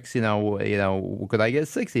metrics, could I get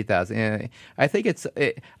 60,000? I think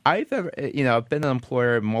I've been an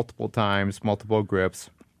employer multiple times, multiple groups.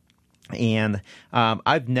 And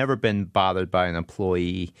I've never been bothered by an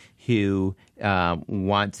employee who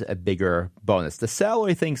wants a bigger bonus. The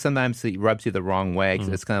salary thing sometimes rubs you the wrong way because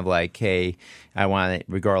it's kind of like, hey, I want it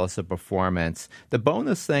regardless of performance. The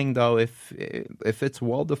bonus thing, though, if it's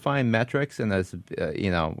well-defined metrics and there's,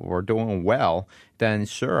 we're doing well, then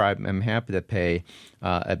sure, I'm happy to pay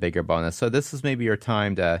a bigger bonus. So this is maybe your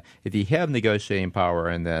time to, if you have negotiating power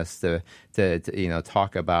in this, to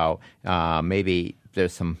talk about maybe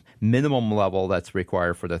there's some minimum level that's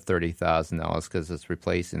required for the $30,000 because it's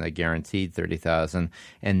replacing a guaranteed $30,000,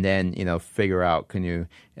 and then figure out, can you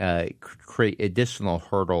create additional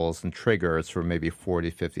hurdles and triggers for maybe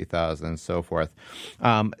 $40,000, $50,000, and so forth.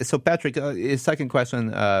 So Patrick, his second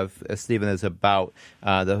question, Stephen, is about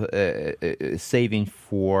the saving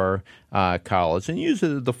for college, and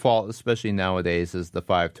usually the default, especially nowadays, is the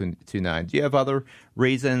 529. Do you have other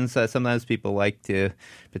reasons? Sometimes people like to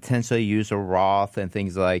potentially use a Roth and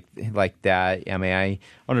things like that. I mean, I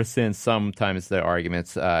understand sometimes the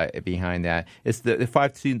arguments behind that. Is the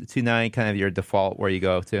 529 kind of your default where you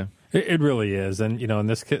go to? It really is. And, in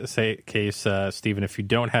this case, Stephen, if you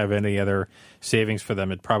don't have any other savings for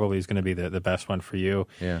them, it probably is going to be the best one for you.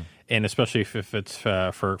 Yeah. And especially if it's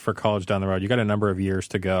for college down the road, you got a number of years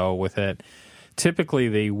to go with it. Typically,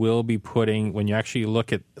 they will be putting, when you actually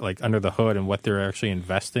look at like under the hood and what they're actually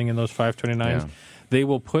investing in those 529s, they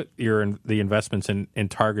will put the investments in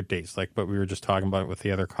target dates, like what we were just talking about with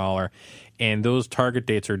the other caller. And those target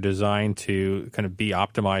dates are designed to kind of be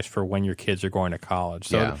optimized for when your kids are going to college.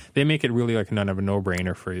 So they make it really like kind of a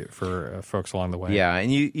no-brainer for folks along the way. Yeah,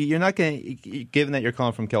 and you're not going to, given that you're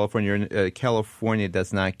calling from California, California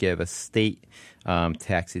does not give a state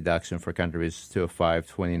tax deduction for contributions to a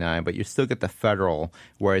 529, but you still get the federal,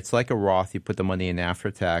 where it's like a Roth. You put the money in after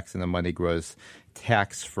tax, and the money grows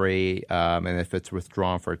tax-free, and if it's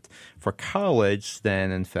withdrawn for college,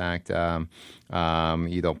 then in fact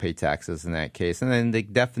you don't pay taxes in that case. And then the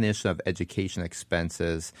definition of education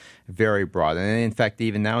expenses very broad, and in fact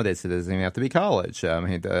even nowadays it doesn't even have to be college. I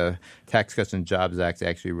mean, the Tax Cuts and Jobs Act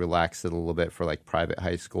actually relaxed it a little bit for like private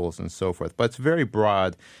high schools and so forth, but it's very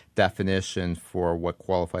broad definition for what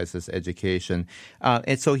qualifies as education.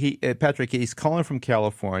 And so Patrick, he's calling from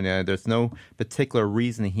California. There's no particular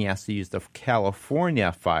reason he has to use the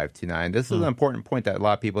California 529. This is an important point that a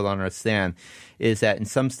lot of people don't understand, is that in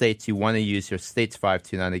some states you want to use your state's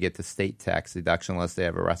 529 to get the state tax deduction unless they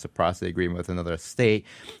have a reciprocity agreement with another state.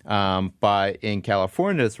 But in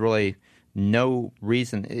California, there's really no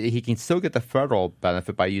reason. He can still get the federal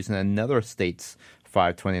benefit by using another state's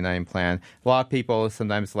 529 plan. A lot of people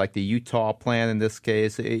sometimes like the Utah plan in this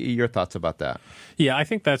case. Your thoughts about that? Yeah, I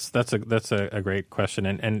think that's a great question.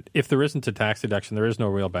 And if there isn't a tax deduction, there is no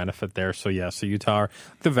real benefit there. So so Utah,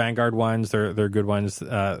 the Vanguard ones, they're good ones.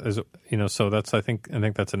 So that's I think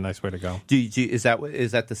that's a nice way to go. Is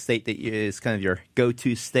that the state that is kind of your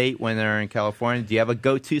go-to state when they're in California? Do you have a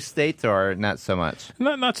go-to state or not so much?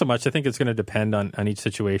 Not so much. I think it's going to depend on each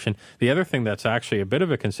situation. The other thing that's actually a bit of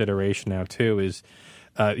a consideration now too is,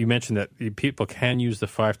 you mentioned that people can use the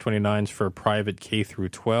 529s for private K through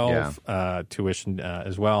 12 tuition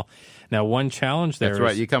as well. Now, one challenge there That's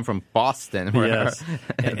right. You come from Boston. Yes.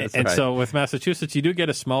 And so with Massachusetts, you do get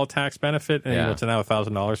a small tax benefit. And it's now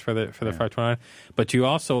 $1,000 for the 529. But you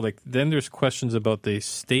also, then there's questions about the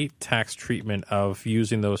state tax treatment of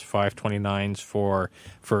using those 529s for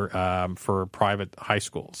private high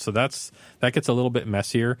schools. So that gets a little bit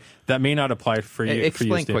messier. That may not apply for you.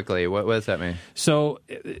 Explain quickly. What does that mean? So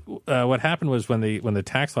what happened was when the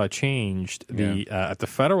tax law changed, at the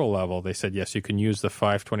federal level, they said, yes, you can use the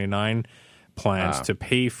 529, plans to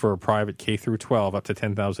pay for private K through 12 up to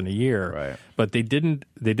 $10,000 a year. Right. But they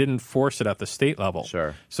didn't force it at the state level.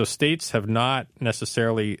 Sure. So states have not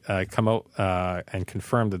necessarily come out and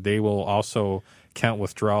confirmed that they will also count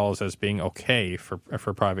withdrawals as being okay for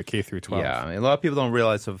private K through 12. Yeah, I mean, a lot of people don't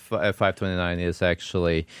realize if 529 is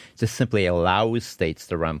actually just simply allows states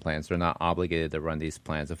to run plans. They're not obligated to run these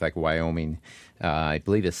plans. In fact, Wyoming, I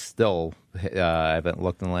believe, is still, I haven't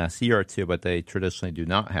looked in the last year or two, but they traditionally do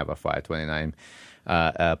not have a 529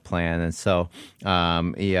 plan. And so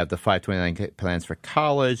you have the 529 plans for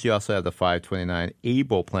college. You also have the 529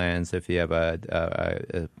 ABLE plans if you have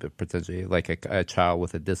a potentially like a child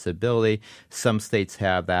with a disability. Some states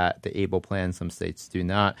have that, the ABLE plan. Some states do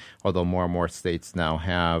not, although more and more states now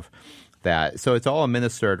have that. So it's all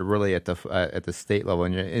administered really at the state level.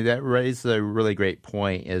 And that raises a really great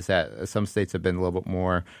point, is that some states have been a little bit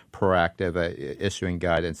more proactive at issuing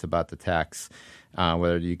guidance about the tax,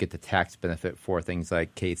 whether you get the tax benefit for things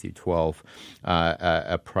like K through 12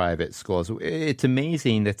 private schools. It's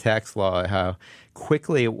amazing, the tax law, how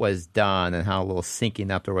quickly it was done and how little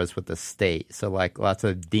syncing up there was with the state. So like lots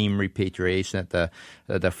of deemed repatriation at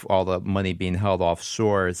all the money being held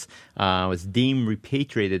offshores was deemed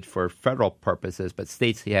repatriated for federal purposes, but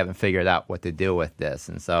states haven't figured out what to do with this.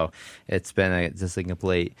 And so it's been just a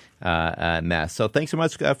complete mess. So thanks so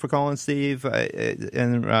much for calling, Steve,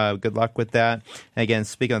 and good luck with that. And again,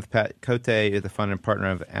 speaking with Pat Cote, the founder and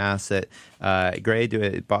partner of Asset Grade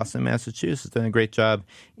at Boston, Massachusetts, doing a great job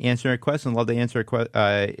answering your question. Love to answer a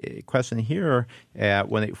question here at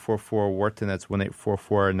 1-844-WHARTON. That's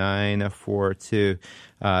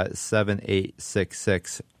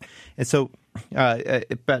 1-844-942-7866. And so,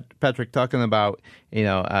 Patrick, talking about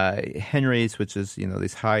Henry's, which is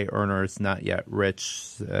these high earners, not yet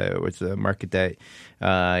rich, which is a market that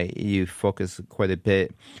you focus quite a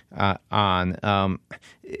bit on.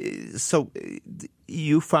 So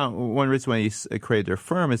you found one reason why you created your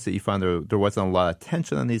firm is that you found there wasn't a lot of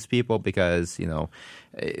tension on these people because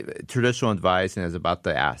traditional advising is about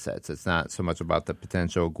the assets. It's not so much about the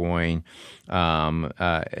potential going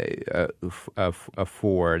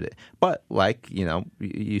forward. But like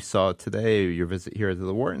you saw today, your visit here to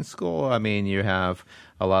the Wharton School. I mean, you have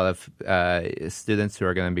a lot of students who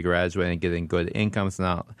are going to be graduating and getting good incomes,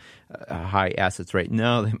 not high assets right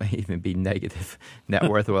now. They might even be negative net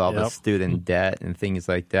worth with all the student debt and things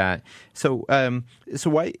like that. So, so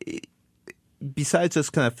why? Besides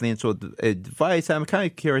just kind of financial advice, I'm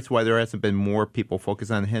kind of curious why there hasn't been more people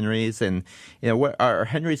focused on Henry's, and what are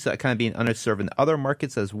Henry's kind of being underserved in other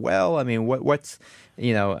markets as well? I mean, what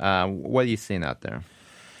are you seeing out there?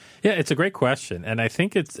 Yeah, it's a great question, and I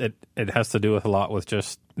think it has to do with a lot with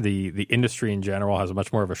just the industry in general has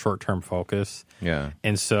much more of a short-term focus. Yeah,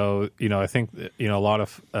 and so I think a lot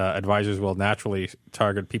of advisors will naturally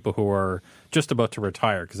target people who are just about to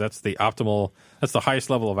retire because that's the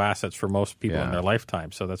highest level of assets for most people in their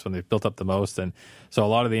lifetime. So that's when they've built up the most, and so a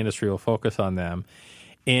lot of the industry will focus on them.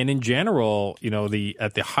 And in general,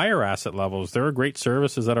 at the higher asset levels, there are great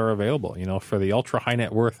services that are available, for the ultra high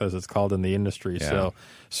net worth, as it's called in the industry. Yeah. So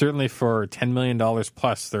certainly for $10 million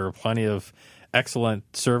plus, there are plenty of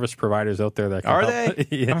excellent service providers out there that can help. They?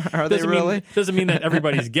 Yeah. Are they really? Doesn't mean that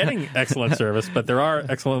everybody's getting excellent service, but there are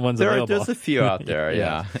excellent ones available. There's a few out there,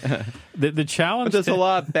 yeah. The challenge... But there's a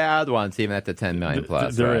lot of bad ones, even at the 10 million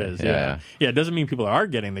plus. There right? is, yeah. Yeah, it doesn't mean people are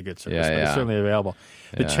getting the good service, but it's certainly available.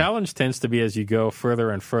 The challenge tends to be as you go further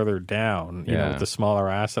and further down, with the smaller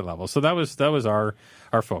asset level. So that was our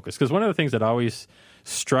focus. Because one of the things that always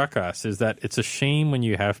struck us is that it's a shame when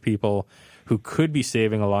you have people who could be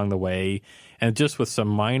saving along the way and just with some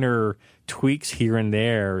minor tweaks here and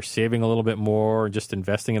there, saving a little bit more, just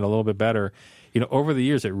investing in a little bit better, over the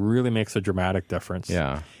years, it really makes a dramatic difference.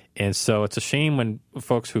 Yeah. And so it's a shame when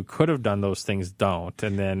folks who could have done those things don't,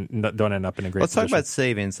 and then don't end up in a great position. Let's talk about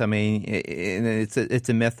savings. I mean, it's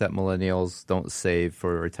a myth that millennials don't save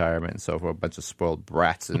for retirement and so forth, a bunch of spoiled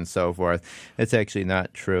brats and so forth. It's actually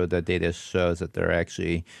not true. The data shows that they're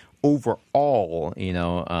actually overall,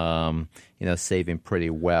 saving pretty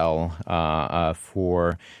well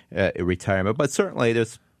for retirement. But certainly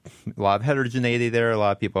there's a lot of heterogeneity there. A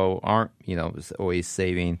lot of people aren't, always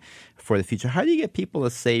saving for the future. How do you get people to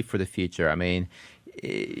save for the future? I mean,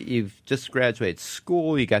 you've just graduated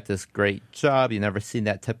school, you got this great job, you've never seen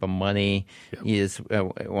that type of money. Yep. You just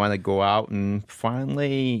want to go out and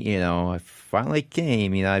finally, I finally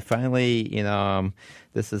came.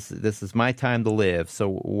 This is my time to live.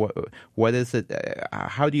 So what is it?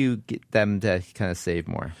 How do you get them to kind of save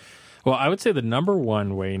more? Well, I would say the number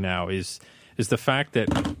one way now is is the fact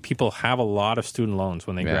that people have a lot of student loans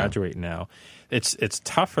when they graduate now. It's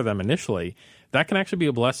tough for them initially. That can actually be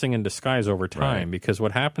a blessing in disguise over time, because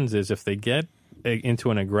what happens is if they get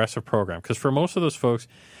into an aggressive program, because for most of those folks,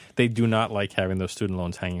 they do not like having those student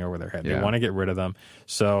loans hanging over their head. They want to get rid of them.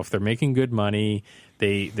 So if they're making good money,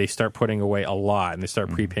 they start putting away a lot and they start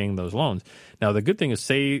prepaying those loans. Now, the good thing is,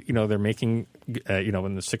 say, they're making,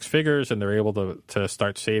 in the six figures and they're able to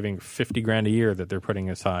start saving $50,000 a year that they're putting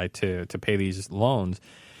aside to pay these loans.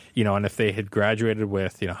 And if they had graduated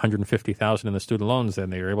with $150,000 in the student loans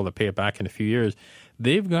and they were able to pay it back in a few years,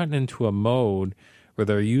 they've gotten into a mode where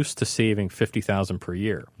they're used to saving $50,000 per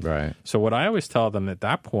year. Right. So what I always tell them at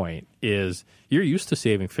that point is, you're used to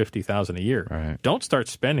saving $50,000 a year. Right. Don't start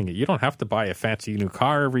spending it. You don't have to buy a fancy new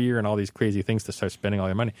car every year and all these crazy things to start spending all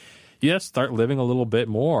your money. Yes, start living a little bit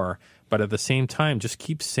more, but at the same time, just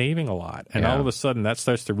keep saving a lot. And all of a sudden, that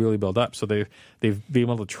starts to really build up. So they've been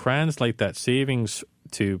able to translate that savings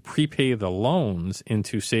to prepay the loans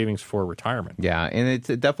into savings for retirement. Yeah, and it's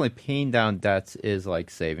definitely paying down debts is like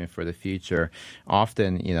saving for the future.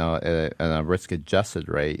 Often, at a risk-adjusted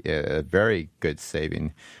rate, a very good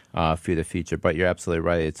saving for the future. But you're absolutely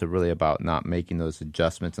right. It's really about not making those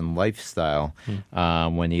adjustments in lifestyle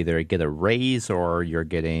when either you get a raise or you're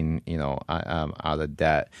getting, out of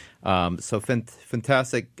debt. So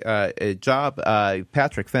fantastic job,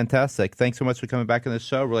 Patrick. Fantastic. Thanks so much for coming back on the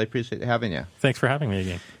show. Really appreciate having you. Thanks for having me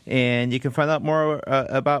again. And you can find out more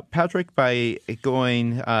about Patrick by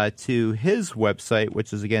going to his website,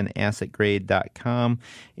 which is, again, assetgrade.com.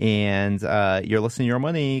 And you're listening to Your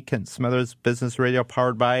Money, Kent Smothers Business Radio,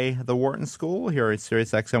 powered by the Wharton School here at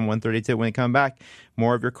Sirius XM 132. When you come back,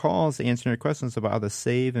 more of your calls, answering your questions about how to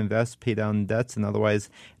save, invest, pay down debts, and otherwise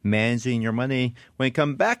managing your money. When you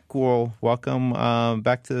come back, we'll welcome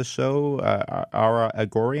back to the show Ara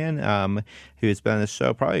Agorian, who's been on the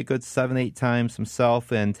show probably a good 7-8 times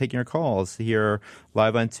himself, and taking your calls here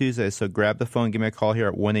live on Tuesday. So grab the phone, give me a call here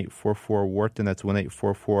at 1-844-WHARTON. That's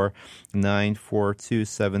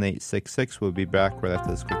 1-844-942-7866. We'll be back right after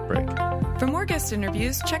this quick break. For more guest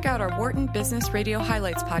interviews, check out our Wharton Business Radio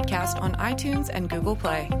Highlights podcast on iTunes and Google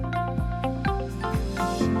Play.